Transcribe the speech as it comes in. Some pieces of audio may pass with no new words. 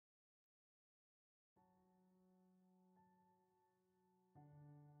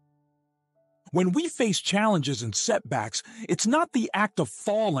When we face challenges and setbacks, it's not the act of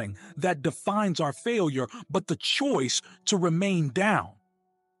falling that defines our failure, but the choice to remain down.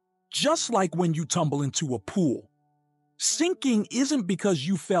 Just like when you tumble into a pool. Sinking isn't because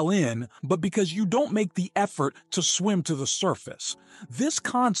you fell in, but because you don't make the effort to swim to the surface. This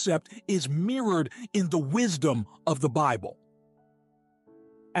concept is mirrored in the wisdom of the Bible.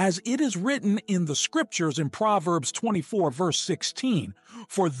 As it is written in the scriptures in Proverbs 24 verse 16,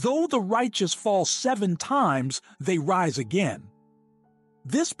 "For though the righteous fall 7 times, they rise again."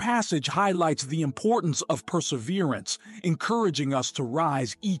 This passage highlights the importance of perseverance, encouraging us to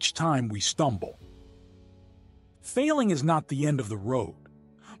rise each time we stumble. Failing is not the end of the road,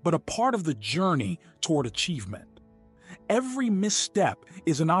 but a part of the journey toward achievement. Every misstep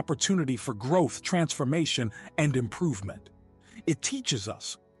is an opportunity for growth, transformation, and improvement. It teaches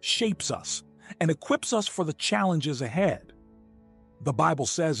us, shapes us, and equips us for the challenges ahead. The Bible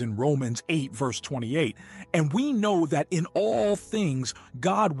says in Romans 8 verse 28, "And we know that in all things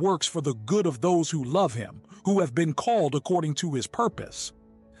God works for the good of those who love Him, who have been called according to His purpose."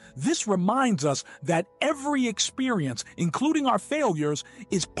 This reminds us that every experience, including our failures,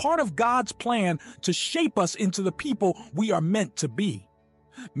 is part of God's plan to shape us into the people we are meant to be.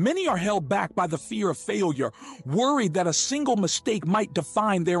 Many are held back by the fear of failure, worried that a single mistake might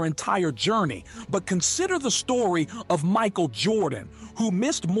define their entire journey. But consider the story of Michael Jordan, who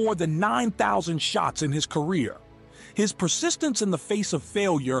missed more than 9,000 shots in his career. His persistence in the face of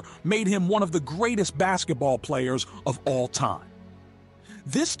failure made him one of the greatest basketball players of all time.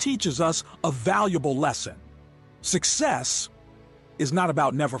 This teaches us a valuable lesson. Success is not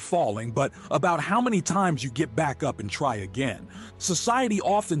about never falling, but about how many times you get back up and try again. Society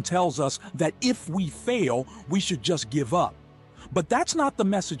often tells us that if we fail, we should just give up. But that's not the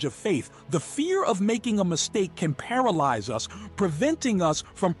message of faith. The fear of making a mistake can paralyze us, preventing us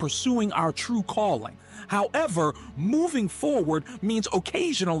from pursuing our true calling. However, moving forward means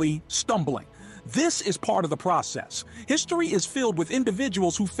occasionally stumbling. This is part of the process. History is filled with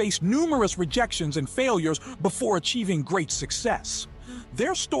individuals who faced numerous rejections and failures before achieving great success.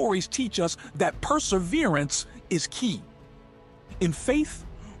 Their stories teach us that perseverance is key. In faith,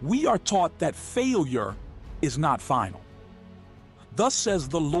 we are taught that failure is not final. Thus says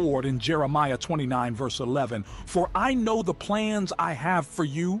the Lord in Jeremiah 29 verse 11, "For I know the plans I have for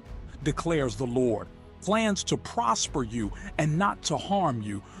you, declares the Lord, plans to prosper you and not to harm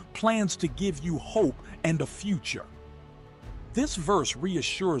you, plans to give you hope and a future." This verse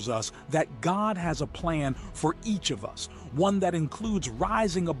reassures us that God has a plan for each of us, one that includes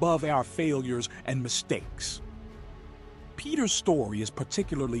rising above our failures and mistakes. Peter's story is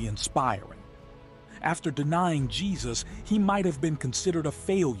particularly inspiring. After denying Jesus, he might have been considered a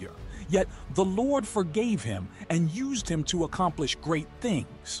failure, yet the Lord forgave him and used him to accomplish great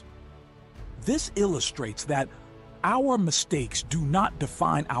things. This illustrates that our mistakes do not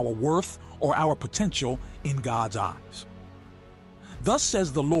define our worth or our potential in God's eyes. Thus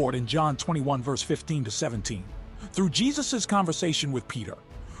says the Lord in John 21 verse 15 to 17, through Jesus' conversation with Peter,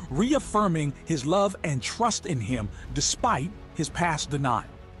 reaffirming his love and trust in him despite his past denial.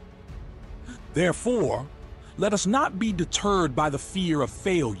 "Therefore, let us not be deterred by the fear of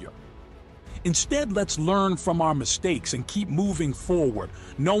failure. Instead, let's learn from our mistakes and keep moving forward,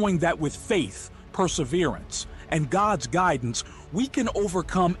 knowing that with faith, perseverance, and God's guidance, we can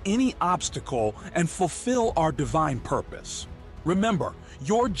overcome any obstacle and fulfill our divine purpose." Remember,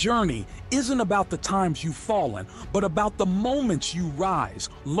 your journey isn't about the times you've fallen, but about the moments you rise,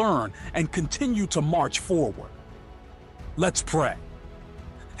 learn, and continue to march forward. Let's pray.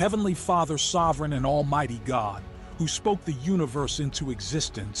 Heavenly Father, sovereign and almighty God, who spoke the universe into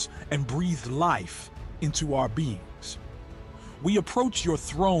existence and breathed life into our beings, we approach your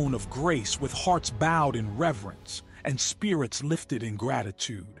throne of grace with hearts bowed in reverence and spirits lifted in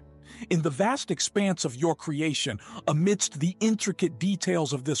gratitude. In the vast expanse of your creation, amidst the intricate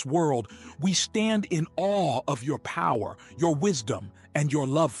details of this world, we stand in awe of your power, your wisdom, and your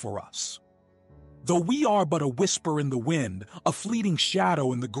love for us. Though we are but a whisper in the wind, a fleeting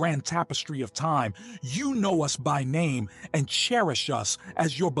shadow in the grand tapestry of time, you know us by name and cherish us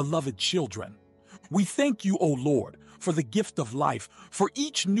as your beloved children. We thank you, O Lord, for the gift of life, for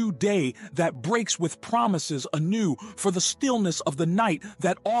each new day that breaks with promises anew, for the stillness of the night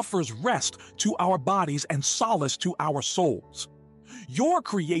that offers rest to our bodies and solace to our souls. Your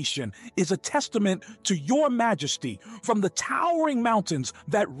creation is a testament to your majesty, from the towering mountains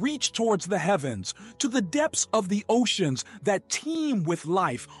that reach towards the heavens to the depths of the oceans that teem with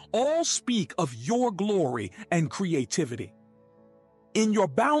life, all speak of your glory and creativity. In your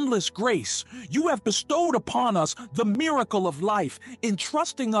boundless grace, you have bestowed upon us the miracle of life,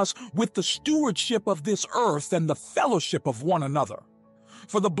 entrusting us with the stewardship of this earth and the fellowship of one another.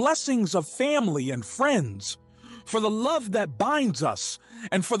 For the blessings of family and friends, for the love that binds us,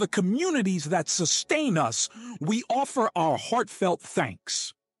 and for the communities that sustain us, we offer our heartfelt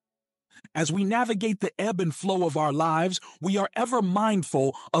thanks. As we navigate the ebb and flow of our lives, we are ever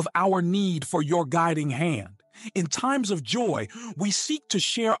mindful of our need for your guiding hand. In times of joy, we seek to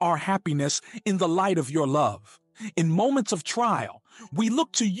share our happiness in the light of your love. In moments of trial, we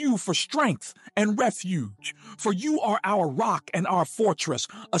look to you for strength and refuge, for you are our rock and our fortress,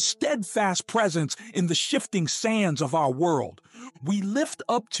 a steadfast presence in the shifting sands of our world. We lift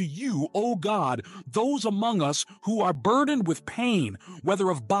up to you, O God, those among us who are burdened with pain,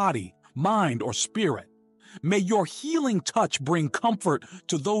 whether of body, mind, or spirit. May your healing touch bring comfort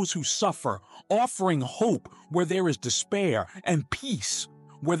to those who suffer, offering hope where there is despair and peace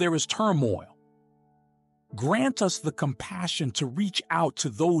where there is turmoil. Grant us the compassion to reach out to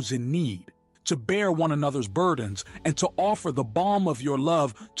those in need, to bear one another's burdens, and to offer the balm of your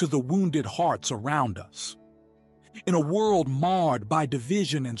love to the wounded hearts around us. In a world marred by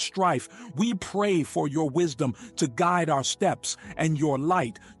division and strife, we pray for your wisdom to guide our steps and your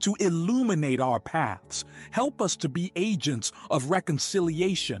light to illuminate our paths. Help us to be agents of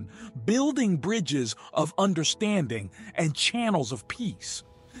reconciliation, building bridges of understanding and channels of peace.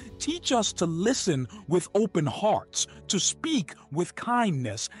 Teach us to listen with open hearts, to speak with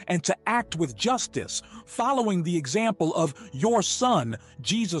kindness, and to act with justice, following the example of your Son,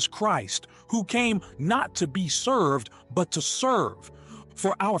 Jesus Christ, who came not to be served, but to serve.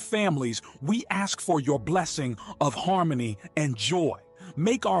 For our families, we ask for your blessing of harmony and joy.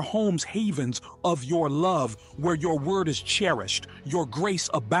 Make our homes havens of your love, where your word is cherished, your grace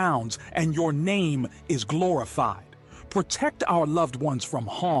abounds, and your name is glorified. Protect our loved ones from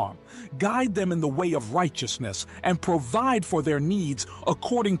harm, guide them in the way of righteousness, and provide for their needs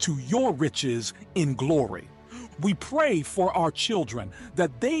according to your riches in glory. We pray for our children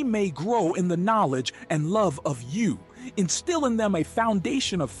that they may grow in the knowledge and love of you. Instill in them a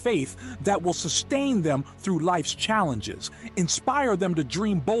foundation of faith that will sustain them through life's challenges, inspire them to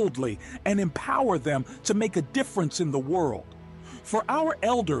dream boldly, and empower them to make a difference in the world. For our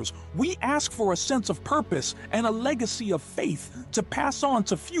elders, we ask for a sense of purpose and a legacy of faith to pass on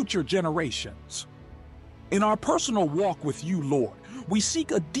to future generations. In our personal walk with you, Lord, we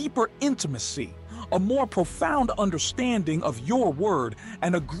seek a deeper intimacy, a more profound understanding of your word,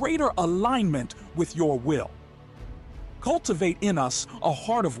 and a greater alignment with your will. Cultivate in us a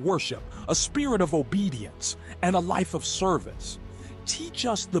heart of worship, a spirit of obedience, and a life of service. Teach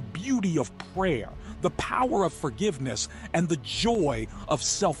us the beauty of prayer, the power of forgiveness, and the joy of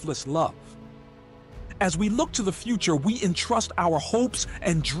selfless love. As we look to the future, we entrust our hopes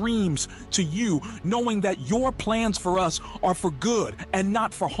and dreams to you, knowing that your plans for us are for good and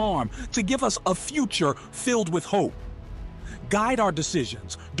not for harm, to give us a future filled with hope. Guide our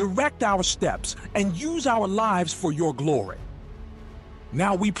decisions, direct our steps, and use our lives for your glory.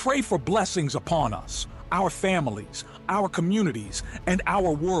 Now we pray for blessings upon us, our families, our communities, and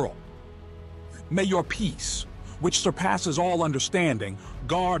our world. May your peace, which surpasses all understanding,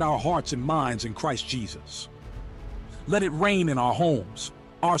 guard our hearts and minds in Christ Jesus. Let it reign in our homes,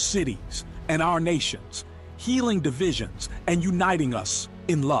 our cities, and our nations, healing divisions and uniting us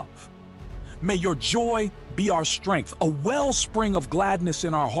in love. May your joy be our strength, a wellspring of gladness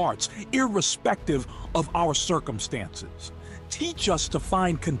in our hearts, irrespective of our circumstances. Teach us to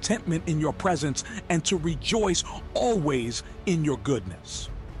find contentment in your presence and to rejoice always in your goodness.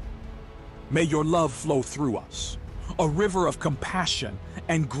 May your love flow through us, a river of compassion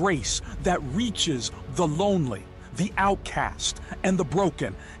and grace that reaches the lonely, the outcast, and the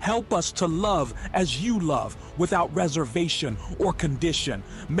broken. Help us to love as you love, without reservation or condition.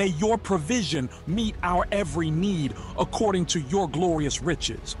 May your provision meet our every need according to your glorious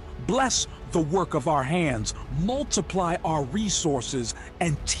riches. Bless the work of our hands, multiply our resources,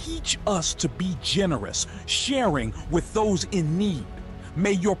 and teach us to be generous, sharing with those in need.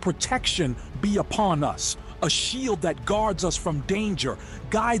 May your protection be upon us, a shield that guards us from danger,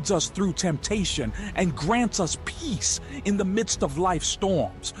 guides us through temptation, and grants us peace in the midst of life's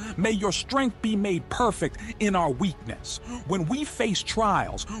storms. May your strength be made perfect in our weakness. When we face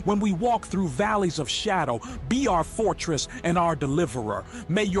trials, when we walk through valleys of shadow, be our fortress and our deliverer.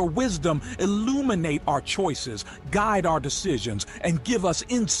 May your wisdom illuminate our choices, guide our decisions, and give us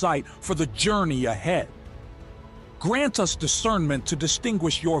insight for the journey ahead. Grant us discernment to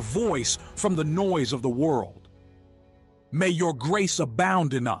distinguish your voice from the noise of the world. May your grace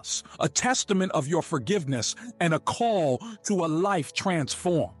abound in us, a testament of your forgiveness and a call to a life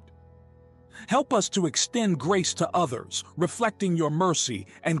transformed. Help us to extend grace to others, reflecting your mercy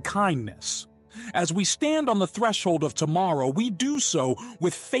and kindness. As we stand on the threshold of tomorrow, we do so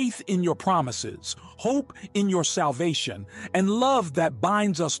with faith in your promises, hope in your salvation, and love that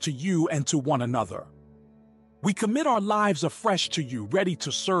binds us to you and to one another. We commit our lives afresh to you, ready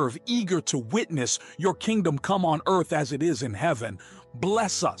to serve, eager to witness your kingdom come on earth as it is in heaven.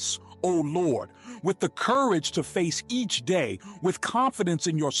 Bless us, O Lord, with the courage to face each day, with confidence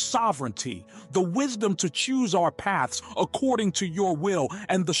in your sovereignty, the wisdom to choose our paths according to your will,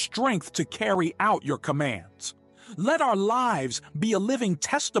 and the strength to carry out your commands. Let our lives be a living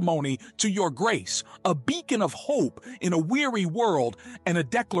testimony to your grace, a beacon of hope in a weary world, and a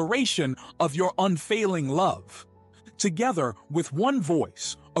declaration of your unfailing love. Together, with one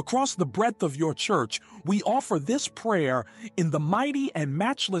voice, across the breadth of your church, we offer this prayer in the mighty and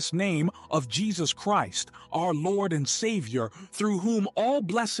matchless name of Jesus Christ, our Lord and Savior, through whom all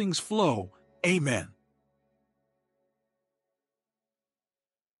blessings flow. Amen.